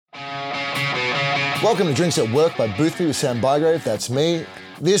Welcome to Drinks at Work by Boothby with Sam Bygrave. That's me.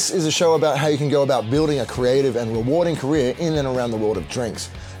 This is a show about how you can go about building a creative and rewarding career in and around the world of drinks.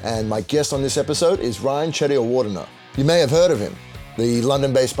 And my guest on this episode is Ryan Chetiyawardana. You may have heard of him. The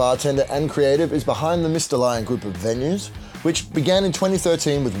London-based bartender and creative is behind the Mr Lyan group of venues, which began in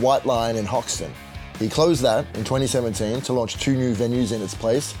 2013 with White Lyan in Hoxton. He closed that in 2017 to launch two new venues in its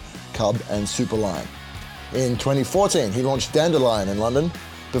place, Cub and Super Lyan. In 2014, he launched Dandelyan in London,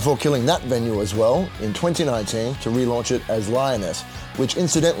 before killing that venue as well in 2019 to relaunch it as Lyaness, which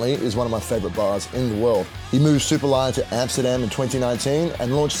incidentally is one of my favorite bars in the world. He moved Super Lyan to Amsterdam in 2019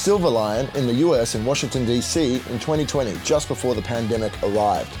 and launched Silver Lyan in the US in Washington, D.C. in 2020, just before the pandemic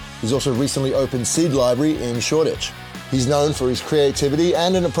arrived. He's also recently opened Seed Library in Shoreditch. He's known for his creativity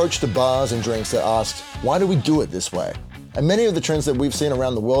and an approach to bars and drinks that asks, why do we do it this way? And many of the trends that we've seen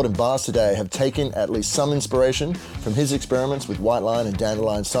around the world in bars today have taken at least some inspiration from his experiments with White Lyan and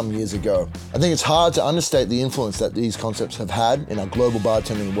Dandelyan some years ago. I think it's hard to understate the influence that these concepts have had in our global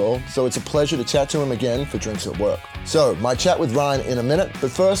bartending world, so it's a pleasure to chat to him again for Drinks at Work. So, my chat with Ryan in a minute,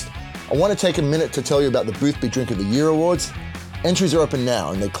 but first, I want to take a minute to tell you about the Boothby Drink of the Year Awards. Entries are open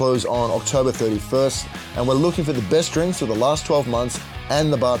now and they close on October 31st, and we're looking for the best drinks for the last 12 months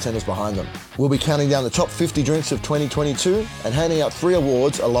and the bartenders behind them. We'll be counting down the top 50 drinks of 2022 and handing out 3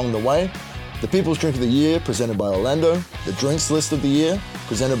 awards along the way. The People's Drink of the Year, presented by Orlando, the Drinks List of the Year,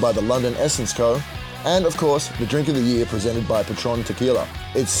 presented by the London Essence Co., and of course, the Drink of the Year, presented by Patron Tequila.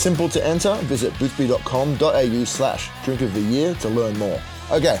 It's simple to enter. Visit boothby.com.au/drink of the year to learn more.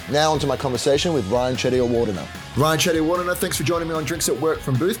 Okay, now onto my conversation with Ryan Chetiyawardana. Ryan Chetiyawardana, thanks for joining me on Drinks at Work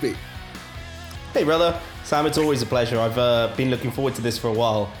from Boothby. Hey brother, Sam, it's always a pleasure. I've been looking forward to this for a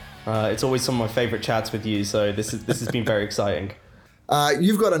while. It's always some of my favourite chats with you, so this has been very exciting.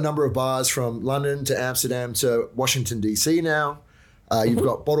 You've got a number of bars from London to Amsterdam to Washington, D.C. now. You've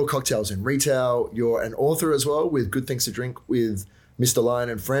got bottle cocktails in retail. You're an author as well with Good Things to Drink with Mr Lyan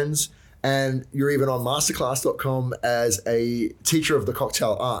and Friends. And you're even on masterclass.com as a teacher of the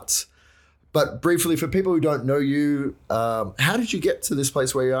cocktail arts. But briefly, for people who don't know you, how did you get to this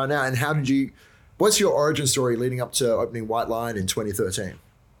place where you are now? And what's your origin story leading up to opening White Lyan in 2013?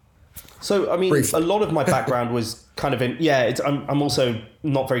 So, I mean, Briefly. A lot of my background was kind of I'm also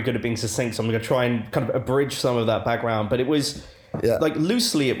not very good at being succinct, so I'm going to try and kind of abridge some of that background. But it was, like,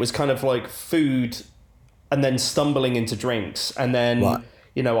 loosely, it was kind of like food and then stumbling into drinks. And then, right.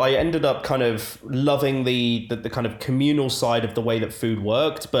 You know, I ended up kind of loving the kind of communal side of the way that food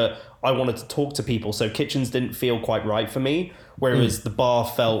worked, but I wanted to talk to people. So kitchens didn't feel quite right for me, whereas the bar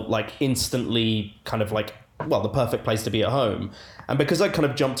felt like instantly kind of like, well, the perfect place to be at home. And because I kind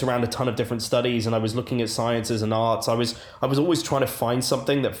of jumped around a ton of different studies and I was looking at sciences and arts, I was always trying to find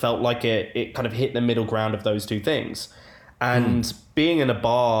something that felt like it kind of hit the middle ground of those two things. And being in a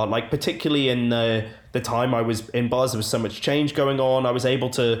bar, like particularly in the time I was in bars, there was so much change going on. I was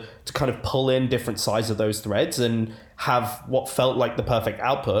able to kind of pull in different sides of those threads and have what felt like the perfect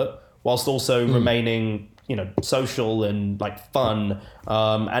output, whilst also remaining, you know, social and like fun.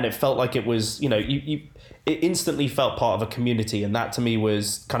 And it felt like it was, you know, it instantly felt part of a community, and that to me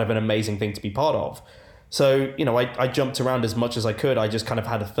was kind of an amazing thing to be part of. So, you know, I jumped around as much as I could. I just kind of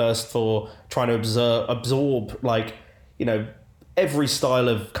had a thirst for trying to absorb like, you know, every style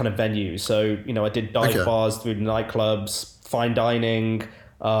of kind of venue. So, you know, I did dive bars through nightclubs, fine dining,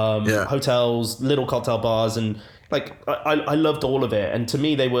 hotels, little cocktail bars. And like, I loved all of it. And to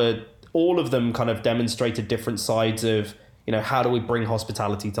me, all of them kind of demonstrated different sides of, you know, how do we bring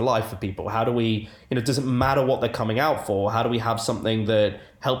hospitality to life for people? How do we, you know, it doesn't matter what they're coming out for. How do we have something that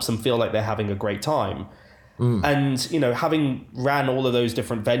helps them feel like they're having a great time? And, you know, having ran all of those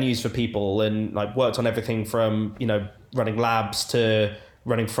different venues for people and like worked on everything from, you know, running labs to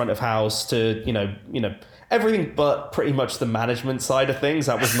running front of house to, you know, everything but pretty much the management side of things.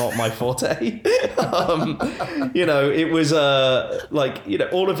 That was not my forte. You know, it was like, you know,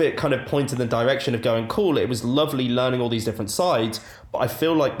 all of it kind of pointed in the direction of going, cool. It was lovely learning all these different sides, but I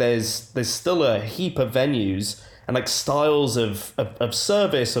feel like there's still a heap of venues and like styles of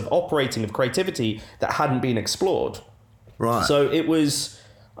service, of operating, of creativity that hadn't been explored. Right. So it was,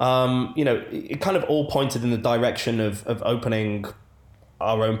 you know, it kind of all pointed in the direction of opening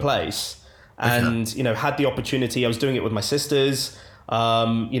our own place. And, you know, had the opportunity. I was doing it with my sisters.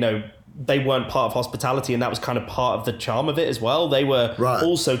 You know, they weren't part of hospitality, and that was kind of part of the charm of it as well. They were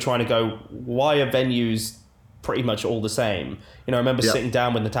also trying to go, why are venues pretty much all the same? You know, I remember sitting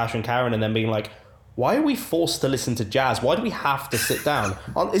down with Natasha and Karen and then being like, why are we forced to listen to jazz? Why do we have to sit down?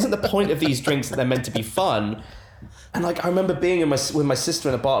 Isn't the point of these drinks that they're meant to be fun? And like, I remember being with my sister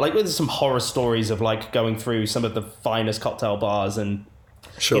in a bar, like there's some horror stories of like going through some of the finest cocktail bars, and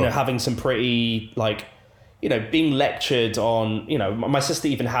Sure. having some pretty like, being lectured on, my sister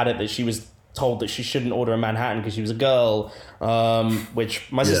even had it that she was told that she shouldn't order a Manhattan because she was a girl, which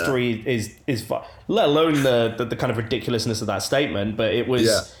my sister is let alone the kind of ridiculousness of that statement. But it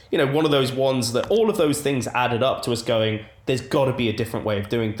was, one of those ones that all of those things added up to us going, there's got to be a different way of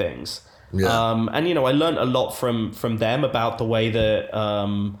doing things. Yeah. And, I learned a lot from them about the way that,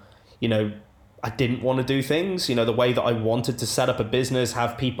 I didn't want to do things, the way that I wanted to set up a business,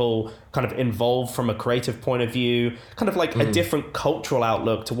 have people kind of involved from a creative point of view, kind of like a different cultural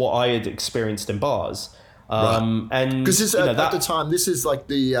outlook to what I had experienced in bars. Right. And because at the time, this is like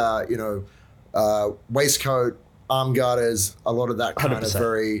the, waistcoat, arm garters, a lot of that kind 100%. Of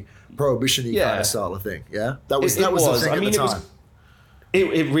very prohibition-y kind of style of thing. Yeah. That was the thing at the time.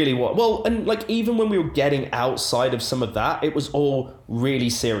 It really was. Well, and like even when we were getting outside of some of that, it was all really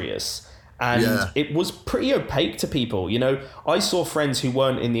serious. And it was pretty opaque to people. I saw friends who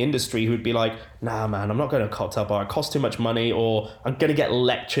weren't in the industry who would be like, nah, man, I'm not going to a cocktail bar. It costs too much money, or I'm going to get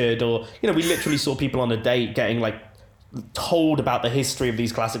lectured. Or, we literally saw people on a date getting like told about the history of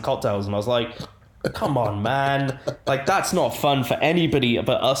these classic cocktails. And I was like, come on, man. Like, that's not fun for anybody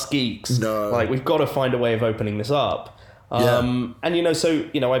but us geeks. No. Like, we've got to find a way of opening this up. And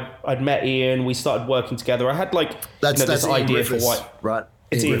I'd met Ian, we started working together. I had like that's this Ian idea Griffiths, for what, right?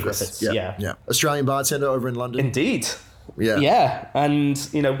 It's Ian Griffiths. Yeah. Australian bartender over in London. Indeed. Yeah. And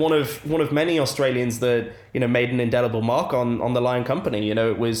one of many Australians that made an indelible mark on the Lyan company.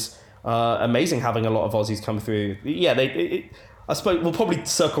 It was amazing having a lot of Aussies come through. I suppose we'll probably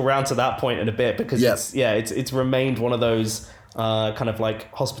circle around to that point in a bit, because it's remained one of those kind of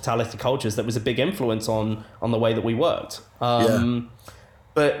like hospitality cultures that was a big influence on the way that we worked. But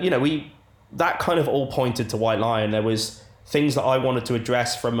that kind of all pointed to White Lyan. There was things that I wanted to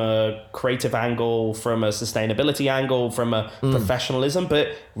address from a creative angle, from a sustainability angle, from a professionalism,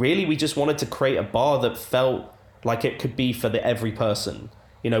 but really we just wanted to create a bar that felt like it could be for every person.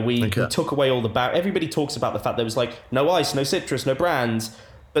 We took away all the everybody talks about the fact there was like no ice, no citrus, no brands.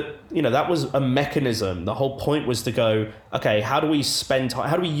 But, that was a mechanism. The whole point was to go, okay, how do we spend time?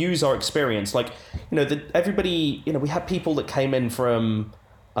 How do we use our experience? Like, everybody, we had people that came in from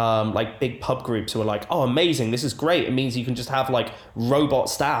like big pub groups who were like, oh, amazing. This is great. It means you can just have like robot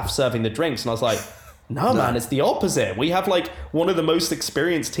staff serving the drinks. And I was like, no, man, it's the opposite. We have like one of the most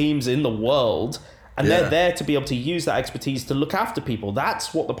experienced teams in the world. And they're there to be able to use that expertise to look after people.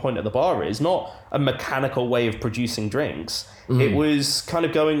 That's what the point of the bar is, not a mechanical way of producing drinks. It was kind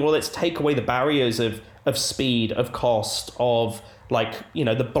of going, well, let's take away the barriers of speed, of cost, of like,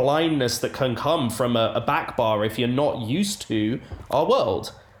 the blindness that can come from a back bar if you're not used to our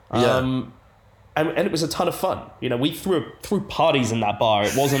world. And it was a ton of fun. We threw parties in that bar.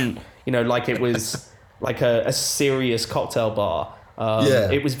 It wasn't, like it was like a serious cocktail bar.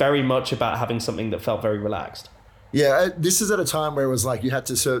 It was very much about having something that felt very relaxed. Yeah, this is at a time where it was like you had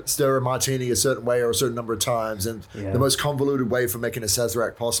to stir a martini a certain way or a certain number of times, and the most convoluted way for making a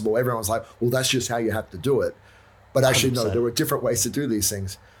Sazerac possible. Everyone's like, well, that's just how you have to do it. But actually, 100%. No, there were different ways to do these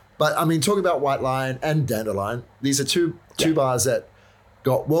things. But I mean, talking about White Lyan and Dandelyan, these are two bars that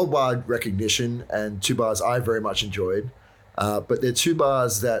got worldwide recognition, and two bars I very much enjoyed. But they're two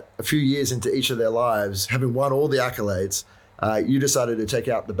bars that a few years into each of their lives, having won all the accolades, you decided to take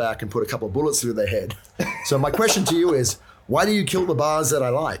out the back and put a couple of bullets through their head. So my question to you is, why do you kill the bars that I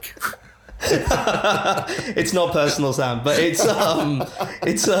like? It's not personal, Sam, but it's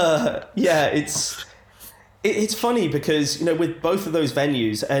funny because, with both of those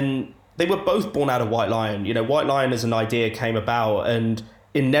venues, and they were both born out of White Lyan. White Lyan as an idea came about, and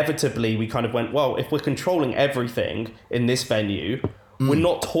inevitably we kind of went, well, if we're controlling everything in this venue, we're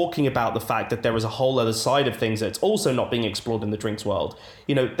not talking about the fact that there is a whole other side of things that's also not being explored in the drinks world.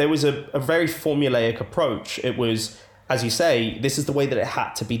 There was a very formulaic approach. It was, as you say, this is the way that it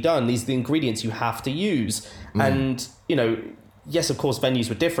had to be done. These are the ingredients you have to use. And, yes, of course, venues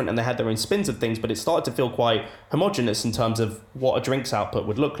were different and they had their own spins of things, but it started to feel quite homogenous in terms of what a drinks output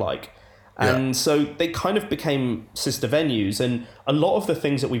would look like. And so they kind of became sister venues. And a lot of the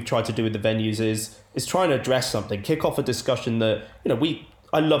things that we've tried to do with the venues is try and address something, kick off a discussion that,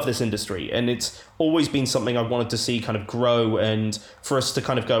 I love this industry, and it's always been something I wanted to see kind of grow, and for us to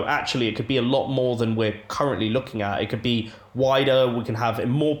kind of go, actually, it could be a lot more than we're currently looking at. It could be wider. We can have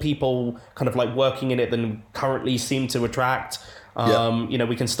more people kind of like working in it than currently seem to attract.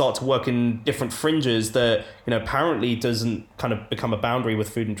 We can start to work in different fringes that, apparently doesn't kind of become a boundary with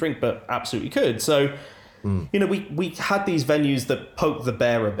food and drink, but absolutely could. So, we had these venues that poked the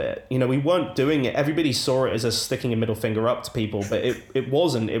bear a bit. We weren't doing it. Everybody saw it as a sticking a middle finger up to people, but it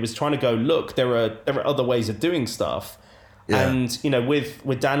wasn't. It was trying to go, look, there are other ways of doing stuff. And,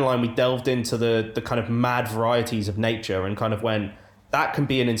 with Dandelion, we delved into the kind of mad varieties of nature and kind of went, that can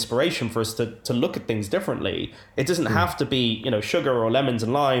be an inspiration for us to look at things differently. It doesn't have to be, sugar or lemons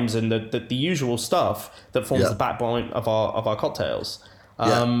and limes and the usual stuff that forms the backbone of our cocktails.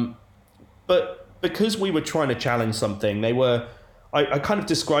 But because we were trying to challenge something, I kind of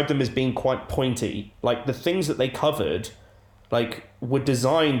described them as being quite pointy. Like the things that they covered, were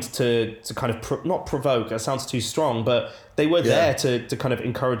designed to kind of not provoke, that sounds too strong, but they were there to kind of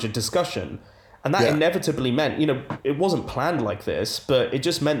encourage a discussion. And that inevitably meant, it wasn't planned like this, but it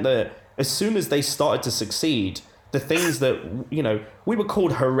just meant that as soon as they started to succeed, the things that, we were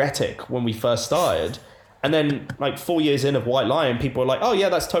called heretic when we first started. And then 4 years in of White Lyan, people were like, oh yeah,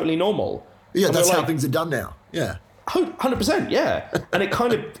 that's totally normal. Yeah, and that's how things are done now. Yeah. 100%, yeah. And it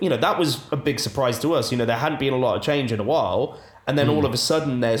kind of, that was a big surprise to us. There hadn't been a lot of change in a while. And then all of a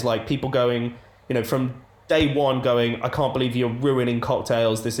sudden there's people going, from day one going, I can't believe you're ruining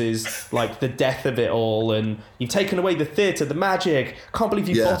cocktails. This is the death of it all. And you've taken away the theatre, the magic. Can't believe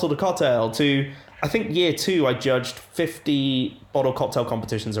you bottled a cocktail. To, I think year 2, I judged 50 bottle cocktail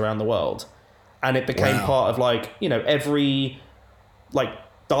competitions around the world. And it became part of every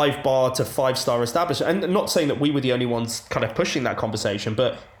dive bar to 5-star establishment. And not saying that we were the only ones kind of pushing that conversation,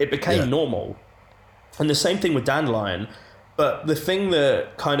 but it became normal. And the same thing with Dandelion. But the thing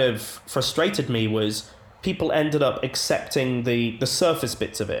that kind of frustrated me was people ended up accepting the surface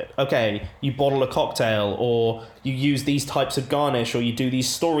bits of it. Okay, you bottle a cocktail, or you use these types of garnish, or you do these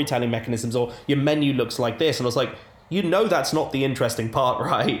storytelling mechanisms, or your menu looks like this. And I was like, that's not the interesting part,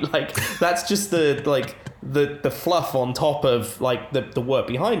 right? That's just the fluff on top of the work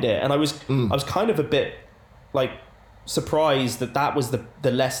behind it. And I was kind of a bit surprised that was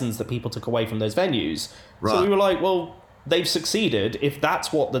the lessons that people took away from those venues. Right. So we were like, well, they've succeeded. If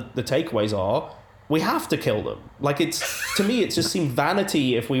that's what the takeaways are, we have to kill them. To me, it just seemed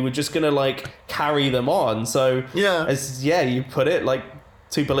vanity if we were just gonna carry them on. So you put it,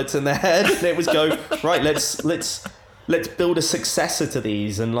 2 bullets in their head, and it was go, right, let's build a successor to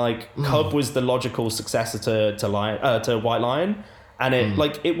these. And Cub was the logical successor to White Lyan. And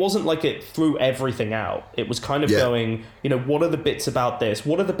it it wasn't it threw everything out. It was kind of going, what are the bits about this?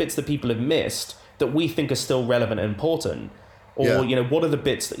 What are the bits that people have missed that we think are still relevant and important? Or, what are the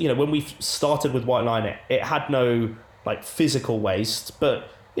bits that, when we started with White Lyan, it had no physical waste, but,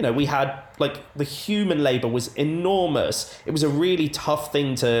 we had the human labor was enormous. It was a really tough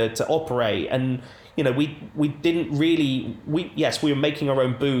thing to operate. And, we didn't really, we were making our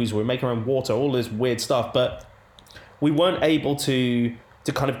own booze, we were making our own water, all this weird stuff, but we weren't able to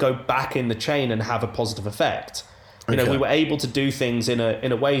kind of go back in the chain and have a positive effect. We were able to do things in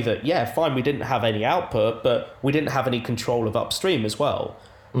a way that, fine, we didn't have any output, but we didn't have any control of upstream as well.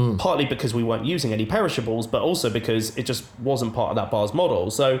 Partly because we weren't using any perishables, but also because it just wasn't part of that bar's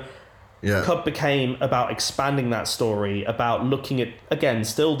model. So Cub became about expanding that story, about looking at, again,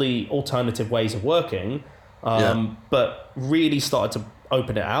 still the alternative ways of working, but really started to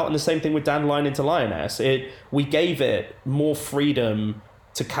open it out. And the same thing with Dandelion into Lyaness. We gave it more freedom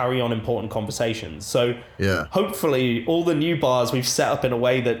to carry on important conversations. So hopefully all the new bars we've set up in a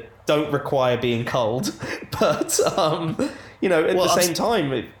way that don't require being culled. But, at the same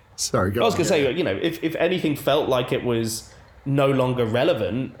time... I was going to say, if anything felt like it was no longer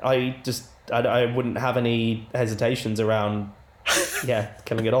relevant, I wouldn't have any hesitations around,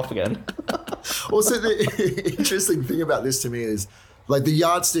 killing it off again. Also, the interesting thing about this to me is, the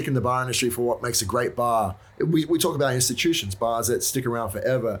yardstick in the bar industry for what makes a great bar. We talk about institutions, bars that stick around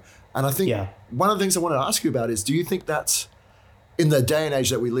forever. And I think one of the things I wanted to ask you about is, do you think that's, in the day and age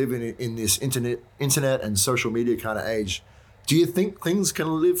that we live in this internet and social media kind of age, do you think things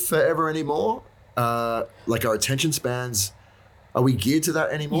can live forever anymore? Our attention spans, are we geared to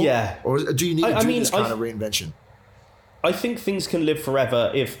that anymore? Yeah. Or do you need to do this kind of reinvention? I think things can live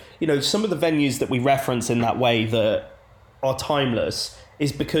forever if, some of the venues that we reference in that way that are timeless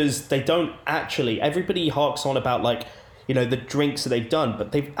is because they don't actually, everybody harks on about the drinks that they've done,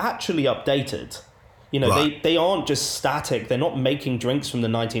 but they've actually updated. They aren't just static. They're not making drinks from the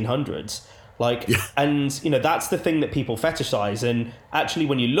 1900s. And that's the thing that people fetishize. And actually,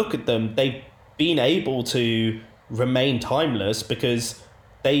 when you look at them, they've been able to remain timeless because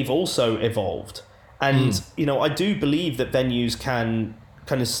they've also evolved. And, I do believe that venues can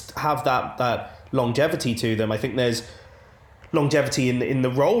kind of have that longevity to them. I think there's longevity in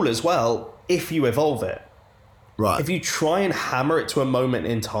the role as well if you evolve it. Right. If you try and hammer it to a moment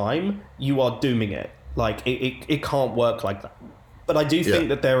in time, you are dooming it. It can't work like that. But I do think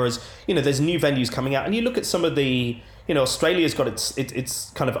that there is, there's new venues coming out, and you look at some of the, Australia's got its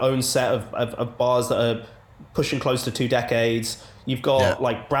kind of own set of bars that are pushing close to 2 decades. You've got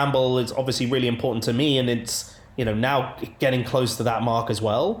like Bramble is obviously really important to me, and it's, you know, now getting close to that mark as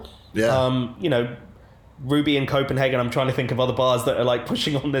well. Yeah. You know, Ruby in Copenhagen, I'm trying to think of other bars that are like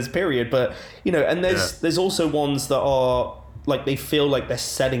pushing on this period, but you know, and there's also ones that are like, they feel like they're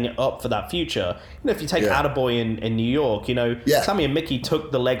setting it up for that future. You know, if you take Attaboy in New York, you know, Sammy and Mickey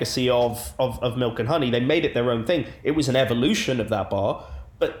took the legacy of Milk and Honey. They made it their own thing. It was an evolution of that bar,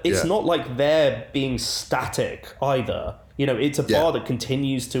 but it's not like they're being static either. You know, it's a bar that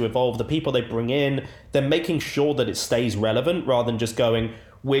continues to evolve. The people they bring in, they're making sure that it stays relevant rather than just going,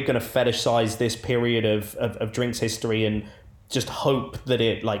 we're going to fetishize this period of drinks history and just hope that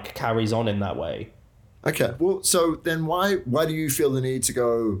it like carries on in that way. Okay. Well, so then why do you feel the need to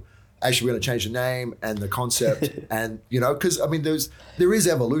go, actually we're going to change the name and the concept and, you know, because I mean, there is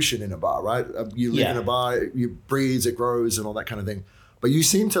evolution in a bar, right? You live in a bar, it breeds, it grows and all that kind of thing. But you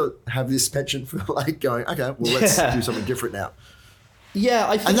seem to have this penchant for like going, okay, well, let's do something different now. Yeah,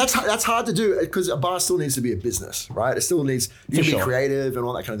 I think... And that's hard to do because a bar still needs to be a business, right? It still needs, you can be creative and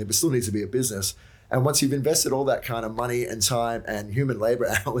all that kind of thing, but still needs to be a business. And once you've invested all that kind of money and time and human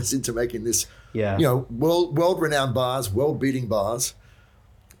labor hours into making this, you know, world-renowned bars, world-beating bars,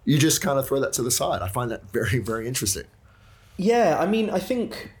 you just kind of throw that to the side. I find that very, very interesting. Yeah, I mean, I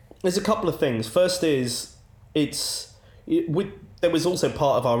think there's a couple of things. First is, there was also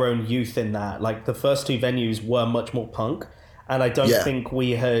part of our own youth in that. Like, the first 2 venues were much more punk, and I don't think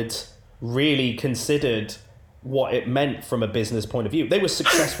we had really considered what it meant from a business point of view. They were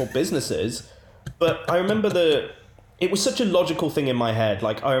successful businesses, but I remember it was such a logical thing in my head.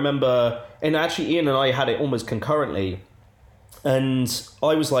 Like, I remember, and actually Ian and I had it almost concurrently, and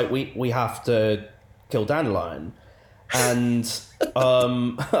I was like, we have to kill Dandelion. And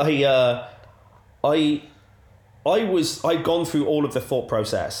I'd gone through all of the thought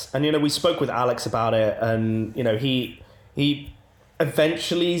process, and, you know, we spoke with Alex about it, and, you know, he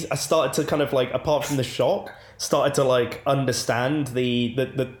eventually, I started to kind of like, apart from the shock, started to like understand the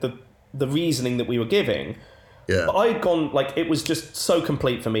reasoning that we were giving. Yeah. But I'd gone, like, it was just so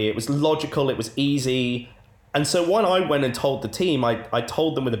complete for me. It was logical, it was easy. And so when I went and told the team, I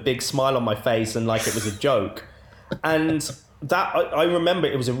told them with a big smile on my face and like it was a joke. And that, I remember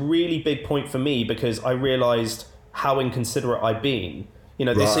it was a really big point for me because I realized how inconsiderate I'd been. You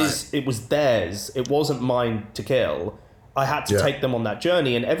know, it was theirs. It wasn't mine to kill. I had to take them on that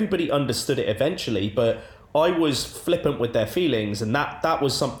journey, and everybody understood it eventually, but I was flippant with their feelings, and that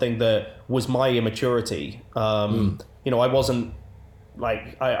was something that was my immaturity. You know, I wasn't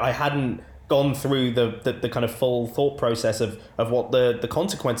like, I hadn't gone through the kind of full thought process of what the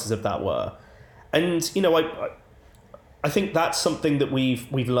consequences of that were. And, you know, I think that's something that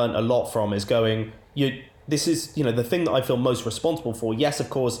we've learned a lot from, is going, this is, you know, the thing that I feel most responsible for. Yes, of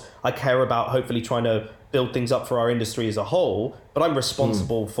course, I care about hopefully trying to build things up for our industry as a whole, but I'm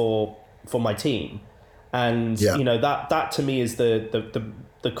responsible for my team. And, you know, that to me is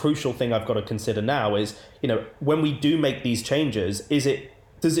the crucial thing I've got to consider now is, you know, when we do make these changes,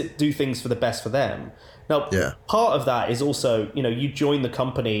 does it do things for the best for them? Now, part of that is also, you know, you join the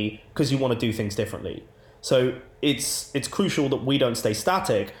company because you want to do things differently. So it's crucial that we don't stay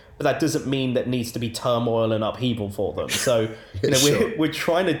static, but that doesn't mean that needs to be turmoil and upheaval for them. So, you know, we're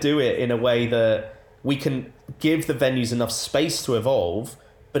trying to do it in a way that we can give the venues enough space to evolve,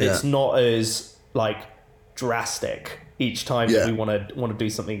 but it's not as like drastic each time that we want to do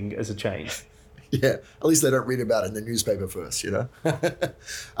something as a change. Yeah, at least they don't read about it in the newspaper first, you know.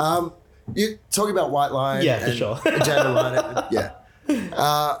 You talking about White Lyan, for sure.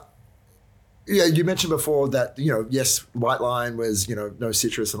 Dandeliyan, yeah, you mentioned before that, you know, yes, White Lyan was, you know, no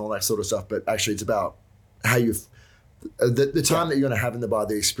citrus and all that sort of stuff, but actually it's about how the time that you're going to have in the bar,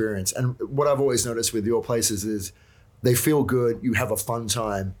 the experience. And what I've always noticed with your places is they feel good. You have a fun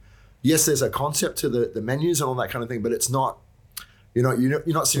time. Yes, there's a concept to the menus and all that kind of thing, but it's not, you know, you're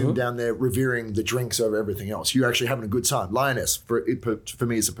not sitting down there revering the drinks over everything else. You're actually having a good time. Lyaness, for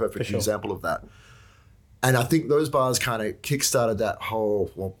me, is a perfect example of that. And I think those bars kind of kickstarted that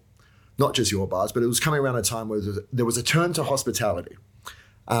whole, well, not just your bars, but it was coming around a time where there was a turn to hospitality.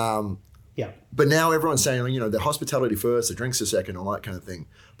 But now everyone's saying, you know, the hospitality first, the drinks are second, all that kind of thing.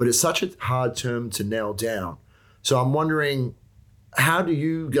 But it's such a hard term to nail down. So I'm wondering, how do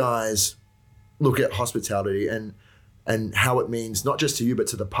you guys look at hospitality and how it means not just to you, but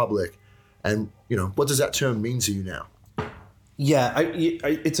to the public? And, you know, what does that term mean to you now? Yeah,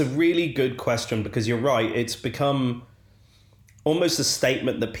 it's a really good question, because you're right. It's become almost a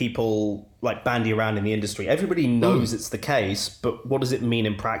statement that people like bandy around in the industry. Everybody knows it's the case, but what does it mean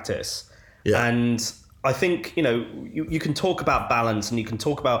in practice? Yeah. And I think, you know, you can talk about balance and you can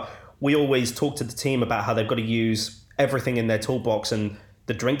talk about we always talk to the team about how they've got to use everything in their toolbox, and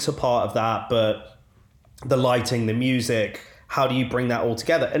the drinks are part of that, but the lighting, the music, how do you bring that all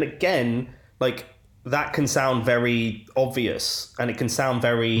together? And again, like, that can sound very obvious, and it can sound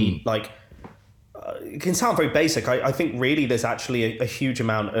very it can sound very basic. I think really there's actually a huge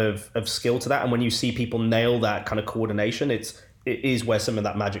amount of skill to that. And when you see people nail that kind of coordination, it is where some of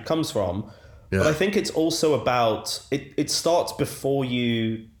that magic comes from. Yeah. But I think it's also about, it starts before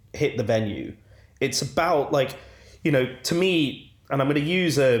you hit the venue. It's about, like, you know, to me, and I'm going to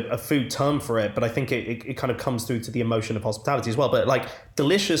use a food term for it, but I think it kind of comes through to the emotion of hospitality as well. But like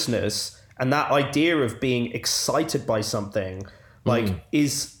deliciousness and that idea of being excited by something, like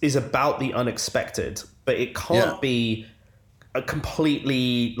is about the unexpected, but it can't be a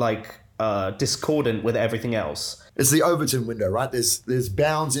completely like discordant with everything else. It's the Overton window, right? There's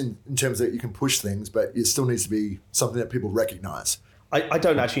bounds in terms that you can push things, but it still needs to be something that people recognize. I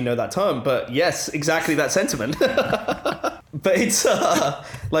don't actually know that term, but yes, exactly that sentiment. But it's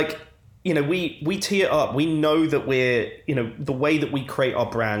like, you know, we tee it up. We know that we're, you know, the way that we create our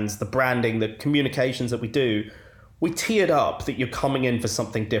brands, the branding, the communications that we do, we tee it up that you're coming in for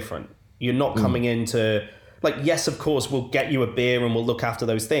something different. You're not coming into, like, yes, of course, we'll get you a beer and we'll look after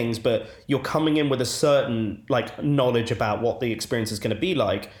those things, but you're coming in with a certain, like, knowledge about what the experience is going to be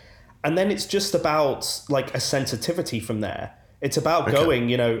like. And then it's just about, like, a sensitivity from there. It's about going,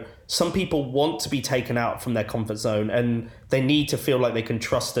 you know, some people want to be taken out from their comfort zone and they need to feel like they can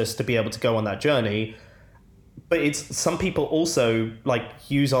trust us to be able to go on that journey. But it's, some people also, like,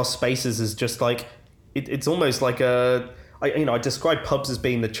 use our spaces as just, like, it's almost like I describe pubs as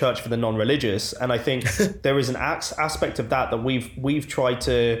being the church for the non-religious, and I think there is an aspect of that we've tried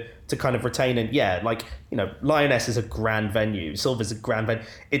to kind of retain. And like, you know, Lyaness is a grand venue, Silver's a grand venue.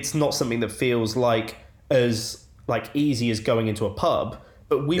 It's not something that feels like as like easy as going into a pub,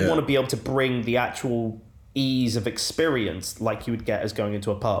 but we want to be able to bring the actual ease of experience like you would get as going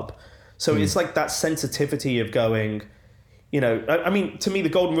into a pub. So it's like that sensitivity of going, you know, I mean, to me, the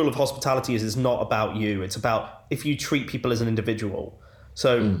golden rule of hospitality is not about you. It's about if you treat people as an individual.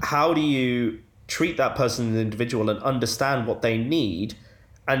 So how do you treat that person as an individual and understand what they need?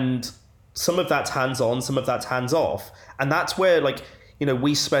 And some of that's hands-on, some of that's hands-off. And that's where, like, you know,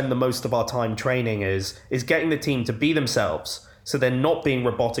 we spend the most of our time training is getting the team to be themselves. So they're not being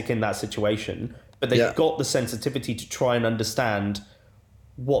robotic in that situation, but they've got the sensitivity to try and understand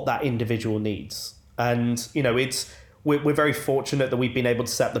what that individual needs. And, you know, we're very fortunate that we've been able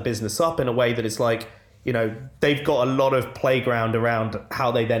to set the business up in a way that it's like, you know, they've got a lot of playground around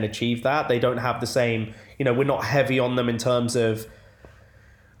how they then achieve that. They don't have the same, you know, we're not heavy on them in terms of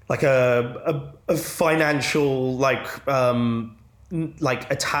like a financial, like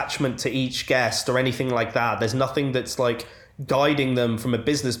attachment to each guest or anything like that. There's nothing that's like guiding them from a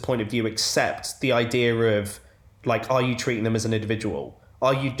business point of view, except the idea of like, are you treating them as an individual?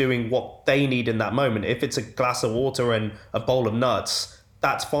 Are you doing what they need in that moment? If it's a glass of water and a bowl of nuts,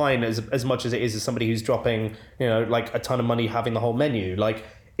 that's fine as much as it is as somebody who's dropping, you know, like a ton of money having the whole menu. Like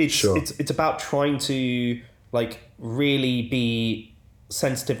it's about trying to like really be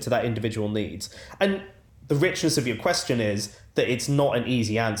sensitive to that individual needs. And the richness of your question is that it's not an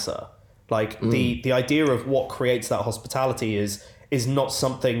easy answer. Like the idea of what creates that hospitality is not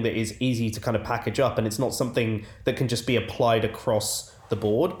something that is easy to kind of package up, and it's not something that can just be applied across the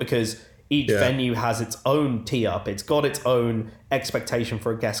board, because each venue has its own tee up. It's got its own expectation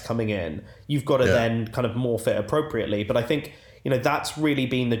for a guest coming in. You've got to then kind of morph it appropriately. But I think, you know, that's really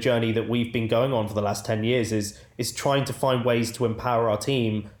been the journey that we've been going on for the last 10 years is trying to find ways to empower our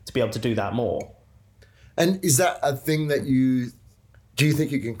team to be able to do that more. And is that a thing that do you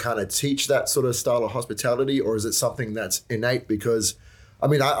think you can kind of teach that sort of style of hospitality, or is it something that's innate? Because, I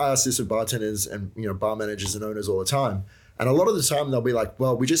mean, I ask this of bartenders and, you know, bar managers and owners all the time. And a lot of the time they'll be like,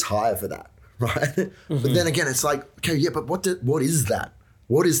 well, we just hire for that, right? But then again, it's like, okay, yeah, but what is that?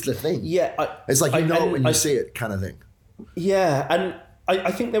 What is the thing? Yeah. It's like, you know it when you see it kind of thing. Yeah. And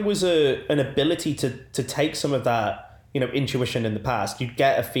I think there was an ability to take some of that, you know, intuition in the past. You'd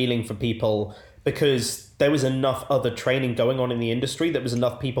get a feeling for people because there was enough other training going on in the industry. There was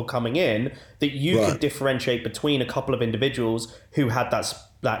enough people coming in that you could differentiate between a couple of individuals who had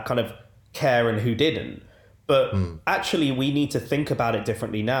that kind of care and who didn't. But actually, we need to think about it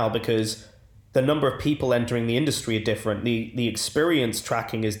differently now, because the number of people entering the industry are different. The experience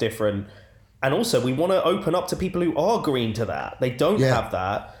tracking is different. And also, we want to open up to people who are green to that. They don't have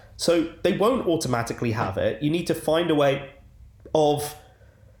that. So they won't automatically have it. You need to find a way of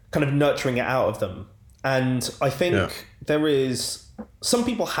kind of nurturing it out of them. And I think there is, some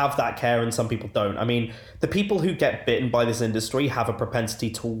people have that care and some people don't. I mean, the people who get bitten by this industry have a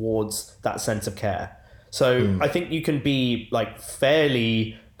propensity towards that sense of care. So I think you can be like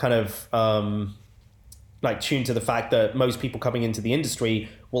fairly kind of like tuned to the fact that most people coming into the industry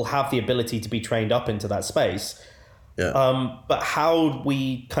will have the ability to be trained up into that space. But how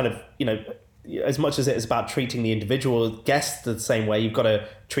we kind of, you know, as much as it is about treating the individual guest the same way, you've got to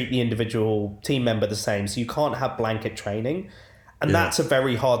treat the individual team member the same. So you can't have blanket training. And that's a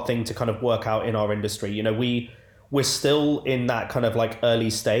very hard thing to kind of work out in our industry. You know, we're still in that kind of like early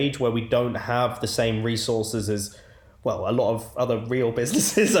stage where we don't have the same resources as, well, a lot of other real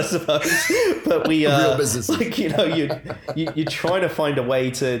businesses, I suppose. But we real businesses. like, you know, you're trying to find a way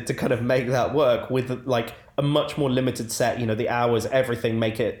to kind of make that work with like a much more limited set, you know, the hours, everything,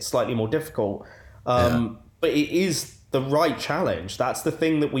 make it slightly more difficult. But it is the right challenge. That's the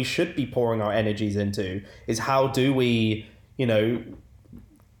thing that we should be pouring our energies into, is how do we, you know,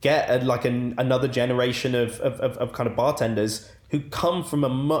 get another generation of kind of bartenders who come from a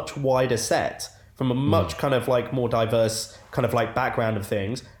much wider set, from a much kind of like more diverse kind of like background of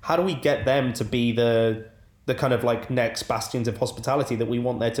things. How do we get them to be the kind of like next bastions of hospitality that we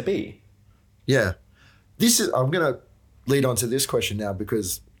want there to be? Yeah. I'm going to lead on to this question now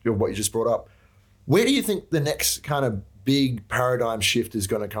because of what you just brought up. Where do you think the next kind of big paradigm shift is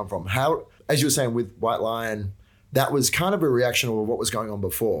going to come from? How, as you were saying with White Lyan, that was kind of a reaction of what was going on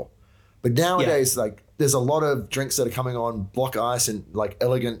before. But nowadays, like there's a lot of drinks that are coming on block ice and like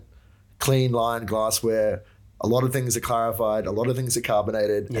elegant, clean line glassware. A lot of things are clarified. A lot of things are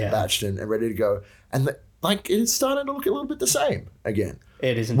carbonated and batched and ready to go. And like it's starting to look a little bit the same again.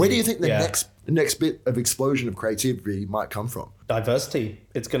 It is indeed. Where do you think the next bit of explosion of creativity might come from? Diversity.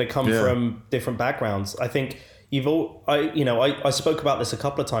 It's going to come from different backgrounds. I think I spoke about this a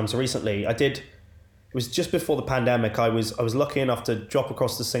couple of times recently. It was just before the pandemic. I was lucky enough to drop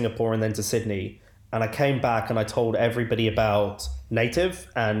across to Singapore and then to Sydney. And I came back and I told everybody about Native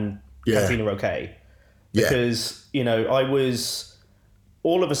and Cantina OK. Because, you know,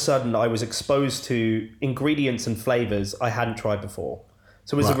 all of a sudden I was exposed to ingredients and flavors I hadn't tried before.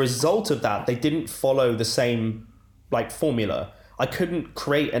 So as a result of that, they didn't follow the same like formula. I couldn't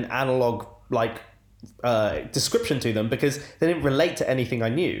create an analog like description to them because they didn't relate to anything I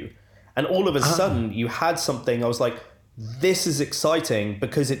knew. And all of a sudden you had something, I was like, this is exciting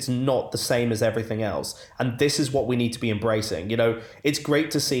because it's not the same as everything else. And this is what we need to be embracing. You know, it's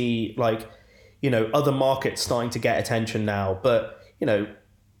great to see like, you know, other markets starting to get attention now, but you know,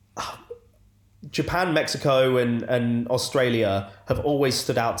 Japan, Mexico, and Australia have always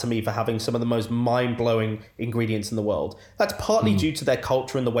stood out to me for having some of the most mind-blowing ingredients in the world. That's partly due to their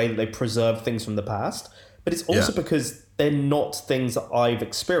culture and the way that they preserve things from the past, but it's also because they're not things that I've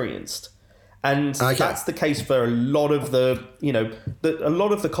experienced. And that's the case for a lot of the, you know, a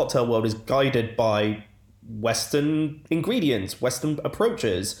lot of the cocktail world is guided by Western ingredients, Western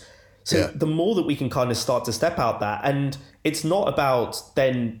approaches. So the more that we can kind of start to step out that, and it's not about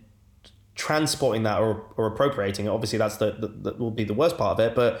then transporting that or appropriating it. Obviously that's that will be the worst part of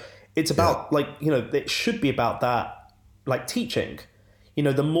it, but it's about like, you know, it should be about that, like teaching, you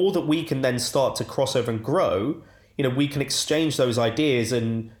know, the more that we can then start to cross over and grow, you know, we can exchange those ideas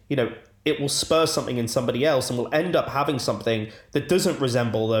and, you know, it will spur something in somebody else and we'll end up having something that doesn't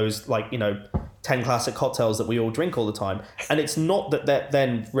resemble those like, you know, 10 classic cocktails that we all drink all the time. And it's not that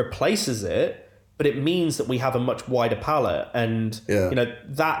then replaces it, but it means that we have a much wider palette and, you know,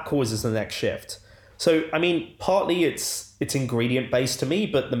 that causes the next shift. So, I mean, partly it's ingredient based to me,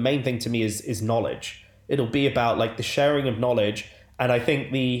 but the main thing to me is knowledge. It'll be about like the sharing of knowledge. And I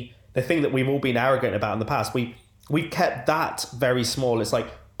think the thing that we've all been arrogant about in the past, we've kept that very small. It's like,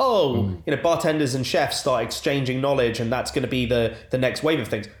 you know, bartenders and chefs start exchanging knowledge and that's going to be the next wave of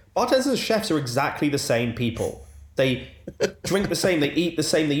things. Bartenders and chefs are exactly the same people. They drink the same, they eat the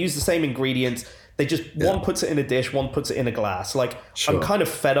same, they use the same ingredients. They just, one puts it in a dish, one puts it in a glass. Like, I'm kind of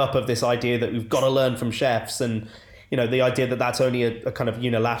fed up of this idea that we've got to learn from chefs and, you know, the idea that that's only a kind of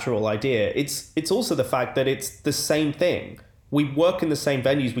unilateral idea. It's also the fact that it's the same thing. We work in the same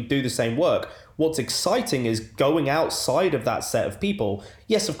venues, we do the same work. What's exciting is going outside of that set of people.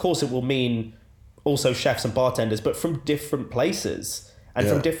 Yes, of course, it will mean also chefs and bartenders, but from different places and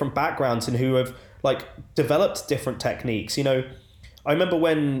from different backgrounds and who have like developed different techniques. You know, I remember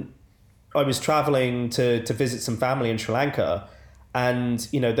when I was traveling to visit some family in Sri Lanka and,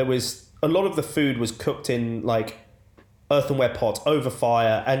 you know, there was a lot of the food was cooked in like earthenware pots over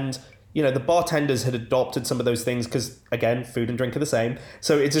fire and, you know, the bartenders had adopted some of those things because, again, food and drink are the same.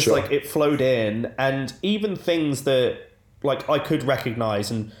 So it's just like it flowed in. And even things that like I could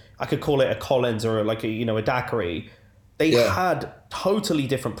recognize, and I could call it a Collins or like a daiquiri. They had totally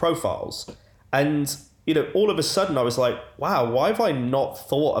different profiles. And, all of a sudden I was like, wow, why have I not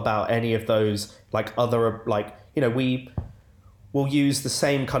thought about any of those, like other, like, we will use the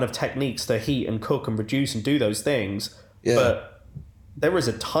same kind of techniques to heat and cook and reduce and do those things. Yeah. But there is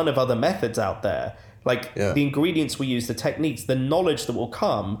a ton of other methods out there. Like the ingredients we use, the techniques, the knowledge that will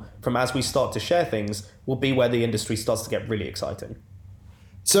come from as we start to share things will be where the industry starts to get really exciting.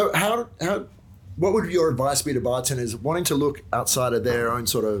 So what would your advice be to bartenders wanting to look outside of their own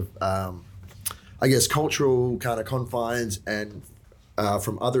sort of, cultural kind of confines and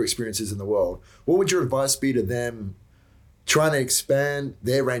from other experiences in the world? What would your advice be to them trying to expand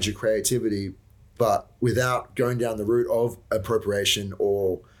their range of creativity, but without going down the route of appropriation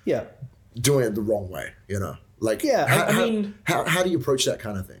or doing it the wrong way, how do you approach that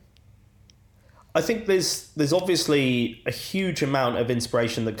kind of thing? I think there's obviously a huge amount of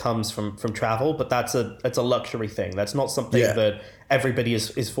inspiration that comes from travel, but that's a luxury thing. That's not something that everybody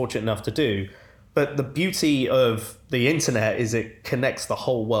is fortunate enough to do. But the beauty of the internet is it connects the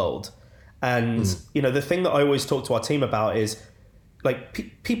whole world. And, the thing that I always talk to our team about is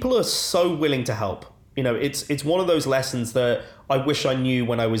like people are so willing to help. It's one of those lessons that I wish I knew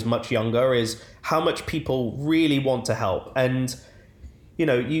when I was much younger, is how much people really want to help. And,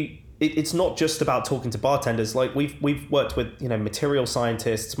 it's not just about talking to bartenders. Like we've worked with, material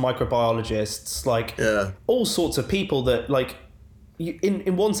scientists, microbiologists, all sorts of people that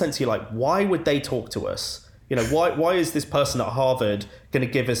in one sense you're like, why would they talk to us? Why is this person at Harvard going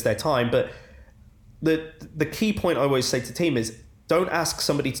to give us their time? But the key point I always say to team is don't ask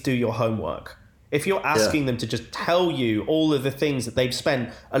somebody to do your homework. If you're asking them to just tell you all of the things that they've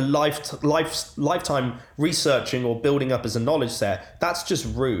spent a lifetime researching or building up as a knowledge set, that's just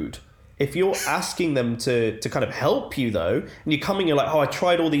rude. If you're asking them to kind of help you though, and you're coming, you're like, oh, I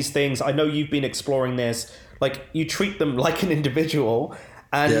tried all these things. I know you've been exploring this. Like you treat them like an individual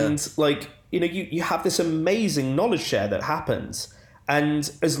and you have this amazing knowledge share that happens. And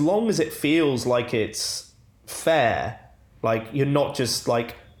as long as it feels like it's fair, like you're not just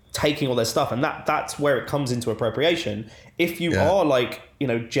like taking all their stuff, and that's where it comes into appropriation. If you are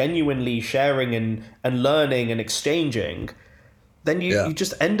genuinely sharing and learning and exchanging, then you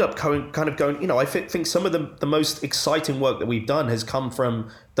just end up kind of going, I think some of the most exciting work that we've done has come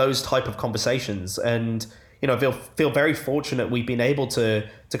from those type of conversations. And, I feel very fortunate we've been able to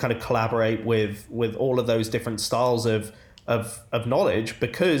kind of collaborate with all of those different styles of knowledge,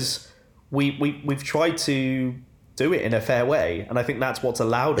 because we've tried to do it in a fair way. And I think that's what's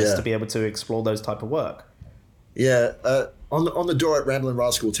allowed us to be able to explore those type of work. Yeah. On the door at Ramblin'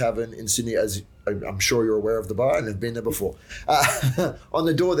 Rascal Tavern in Sydney, as I'm sure you're aware of the bar and have been there before. On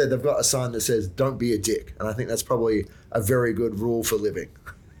the door there, they've got a sign that says, "Don't be a dick." And I think that's probably a very good rule for living.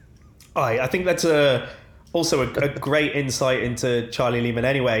 I think that's also a great insight into Charlie Lehman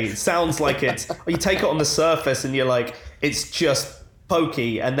anyway. It sounds like you take it on the surface and you're like, it's just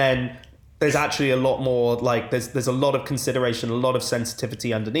pokey. And then there's actually a lot more, like there's a lot of consideration, a lot of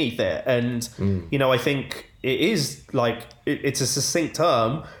sensitivity underneath it. And, I think it is like, it's a succinct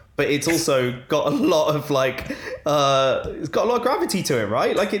term, but it's also got a lot of it's got a lot of gravity to it,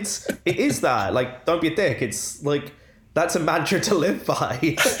 right? Like it is that, like, don't be a dick. It's like, that's a mantra to live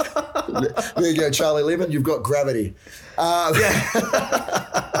by. There you go, Charlie Lehman, you've got gravity. All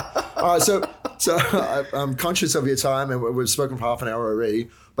right, so I'm conscious of your time and we've spoken for half an hour already,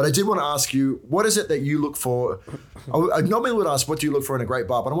 but I did want to ask you, what is it that you look for? I normally would ask, what do you look for in a great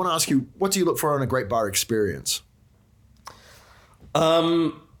bar? But I want to ask you, what do you look for in a great bar experience?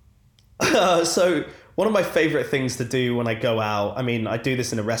 So one of my favorite things to do when I go out, I mean, I do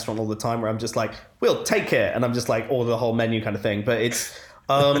this in a restaurant all the time where I'm just like, we'll take it. And I'm just like, order the whole menu kind of thing. But it's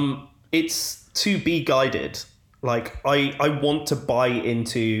to be guided. Like I want to buy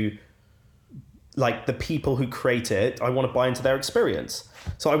into like the people who create it. I want to buy into their experience.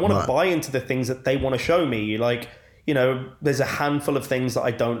 So I want to buy into the things that they want to show me. Like, there's a handful of things that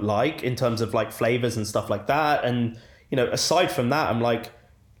I don't like in terms of like flavors and stuff like that. And, aside from that, I'm like,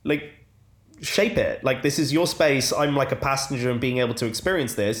 shape it. Like, this is your space. I'm like a passenger and being able to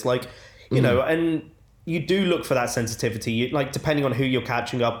experience this. Like, and you do look for that sensitivity. Like, depending on who you're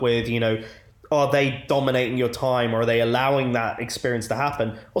catching up with, are they dominating your time, or are they allowing that experience to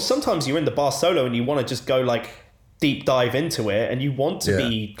happen? Or sometimes you're in the bar solo and you want to just go like deep dive into it and you want to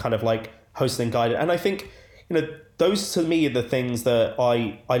be kind of like hosted and guided. And I think, those to me are the things that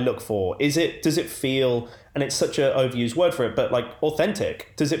I look for. Does it feel, and it's such an overused word for it, but like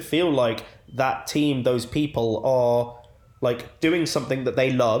authentic? Does it feel like that team, those people are like doing something that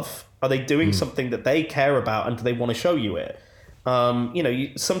they love? Are they doing something that they care about, and do they want to show you it?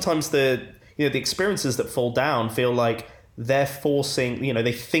 Sometimes the experiences that fall down feel like they're forcing,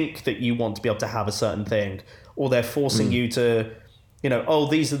 they think that you want to be able to have a certain thing, or they're forcing you to,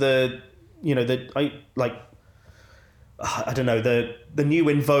 these are the new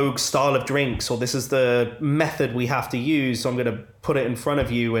in vogue style of drinks, or this is the method we have to use, so I'm going to put it in front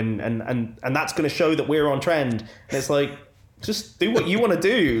of you, and that's going to show that we're on trend. And it's like, just do what you want to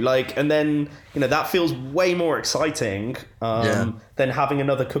do, and then that feels way more exciting than having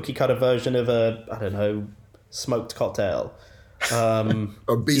another cookie cutter version of a smoked cocktail,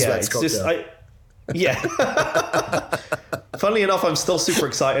 or beeswax cocktail. Funnily enough, I'm still super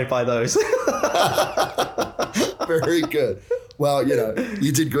excited by those. Very good. Well,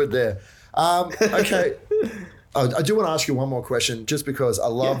 you did good there. Okay. I do want to ask you one more question, just because I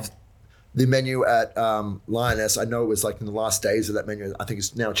love the menu at Lyaness. I know it was like in the last days of that menu. I think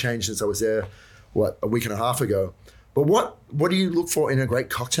it's now changed since I was there, a week and a half ago. But what do you look for in a great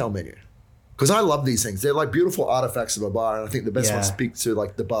cocktail menu? Because I love these things. They're like beautiful artifacts of a bar, and I think the best ones speak to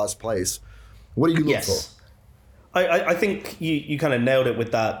like the bar's place. What do you look for? I think you kind of nailed it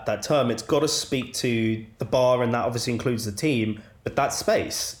with that term. It's got to speak to the bar, and that obviously includes the team, but that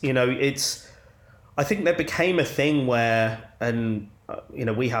space. I think there became a thing where, and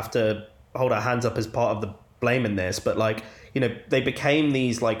we have to hold our hands up as part of the blame in this, but they became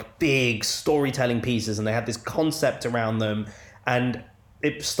these like big storytelling pieces, and they had this concept around them, and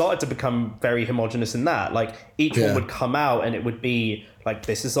it started to become very homogenous in that. Like each one would come out and it would be like,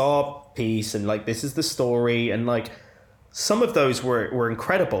 this is our piece, and like this is the story, and like some of those were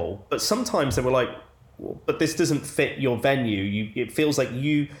incredible, but sometimes they were like, but this doesn't fit your venue. It feels like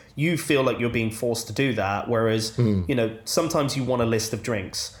you feel like you're being forced to do that, whereas sometimes you want a list of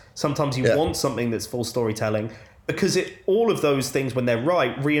drinks, sometimes you want something that's full storytelling, because all of those things, when they're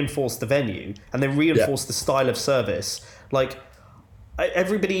right, reinforce the venue, and they reinforce the style of service. Like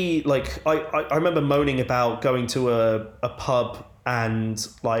everybody, like I remember moaning about going to a pub and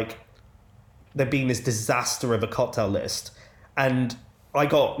like there being this disaster of a cocktail list, and I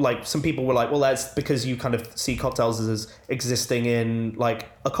got like, some people were like, well, that's because you kind of see cocktails as existing in like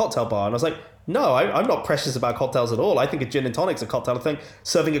a cocktail bar, and I was like, no, I'm not precious about cocktails at all. I think a gin and tonic's a cocktail. I think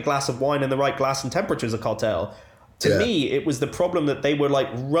serving a glass of wine in the right glass and temperature is a cocktail. To me, it was the problem that they were like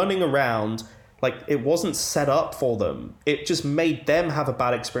running around like it wasn't set up for them. It just made them have a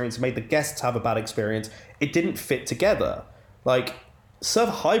bad experience, made the guests have a bad experience. It didn't fit together. Like, serve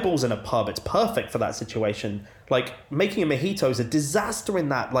highballs in a pub, it's perfect for that situation. Like, making a mojito is a disaster in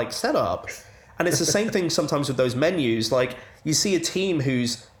that like setup. And it's the same thing sometimes with those menus. Like, you see a team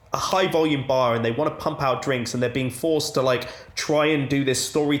who's a high volume bar and they want to pump out drinks, and they're being forced to like try and do this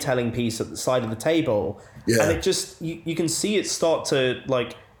storytelling piece at the side of the table. Yeah. And it just, you can see it start to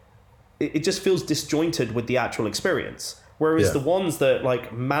like, it just feels disjointed with the actual experience. Whereas the ones that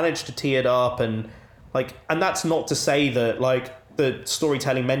like manage to tee it up and that's not to say that like the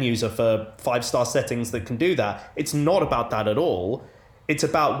storytelling menus are for 5-star settings that can do that. It's not about that at all. It's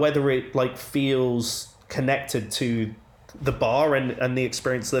about whether it like feels connected to the bar and the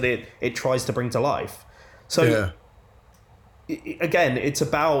experience that it tries to bring to life. So again, it's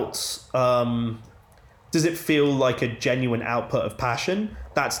about, does it feel like a genuine output of passion?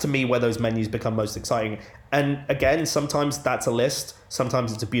 That's to me where those menus become most exciting. And again, sometimes that's a list,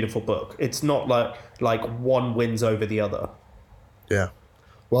 sometimes it's a beautiful book. It's not like one wins over the other. Yeah.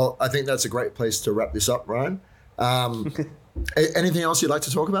 Well, I think that's a great place to wrap this up, Ryan. Anything else you'd like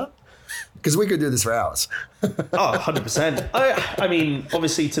to talk about? Because we could do this for hours. 100%. I mean,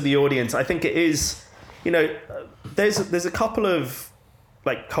 obviously to the audience, I think it is, there's a couple of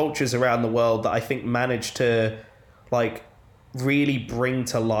like cultures around the world that I think manage to like really bring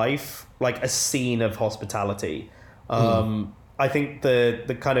to life like a scene of hospitality. I think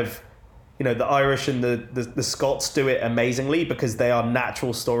the kind of, the Irish and the Scots do it amazingly because they are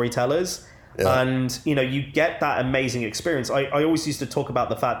natural storytellers. Yeah. And, you get that amazing experience. I always used to talk about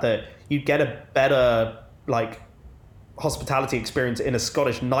the fact that you get a better like hospitality experience in a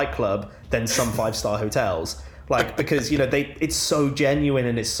Scottish nightclub than some 5-star hotels. Like, because, it's so genuine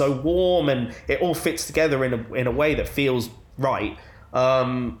and it's so warm and it all fits together in a way that feels right.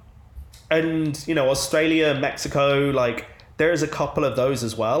 And, Australia, Mexico, like there's a couple of those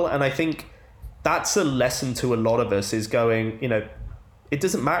as well. And I think that's a lesson to a lot of us is going, it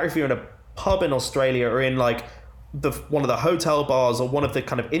doesn't matter if you're in a pub in Australia or in like one of the hotel bars or one of the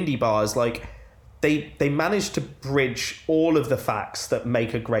kind of indie bars, like they manage to bridge all of the facts that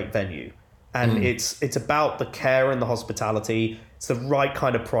make a great venue. And it's about the care and the hospitality. It's the right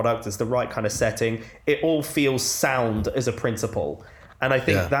kind of product. It's the right kind of setting. It all feels sound as a principle. And I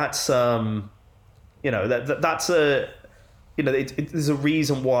think that's, that's a, there's a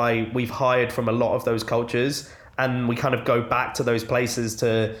reason why we've hired from a lot of those cultures, and we kind of go back to those places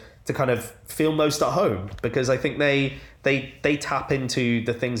to kind of feel most at home, because I think they tap into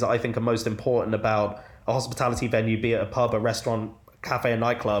the things that I think are most important about a hospitality venue, be it a pub, a restaurant, cafe, a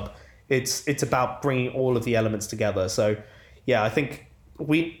nightclub. It's about bringing all of the elements together. So yeah, I think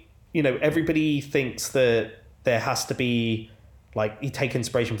everybody thinks that there has to be, like, you take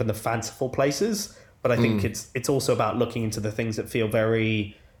inspiration from the fanciful places, but I think it's also about looking into the things that feel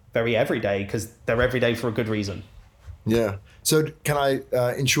very, very everyday, because they're everyday for a good reason. Yeah. So can I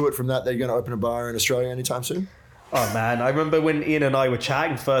intuit from that you're going to open a bar in Australia anytime soon? Oh man, I remember when Ian and I were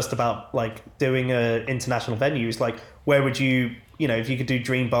chatting first about like doing an international venue. It's like, where would you, if you could do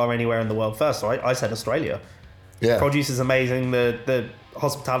dream bar anywhere in the world first? So I said Australia. Yeah. Produce is amazing. The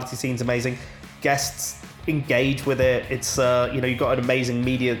hospitality scene's amazing. Guests engage with it. It's you've got an amazing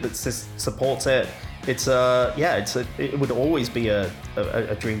media that supports it. It's it would always be a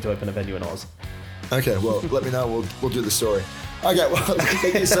dream to open a venue in Oz. Okay, well, let me know. We'll do the story. Okay, well,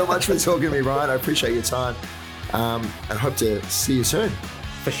 thank you so much for talking to me, Ryan. I appreciate your time, and hope to see you soon.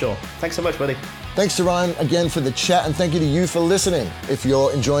 For sure. Thanks so much, buddy. Thanks to Ryan again for the chat, and thank you to you for listening. If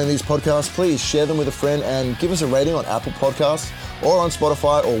you're enjoying these podcasts, please share them with a friend and give us a rating on Apple Podcasts or on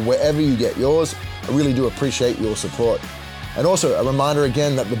Spotify or wherever you get yours. I really do appreciate your support. And also a reminder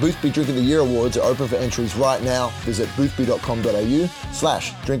again that the Boothby Drink of the Year Awards are open for entries right now. Visit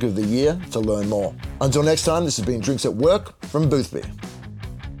boothby.com.au/Drink of the Year to learn more. Until next time, this has been Drinks at Work from Boothby.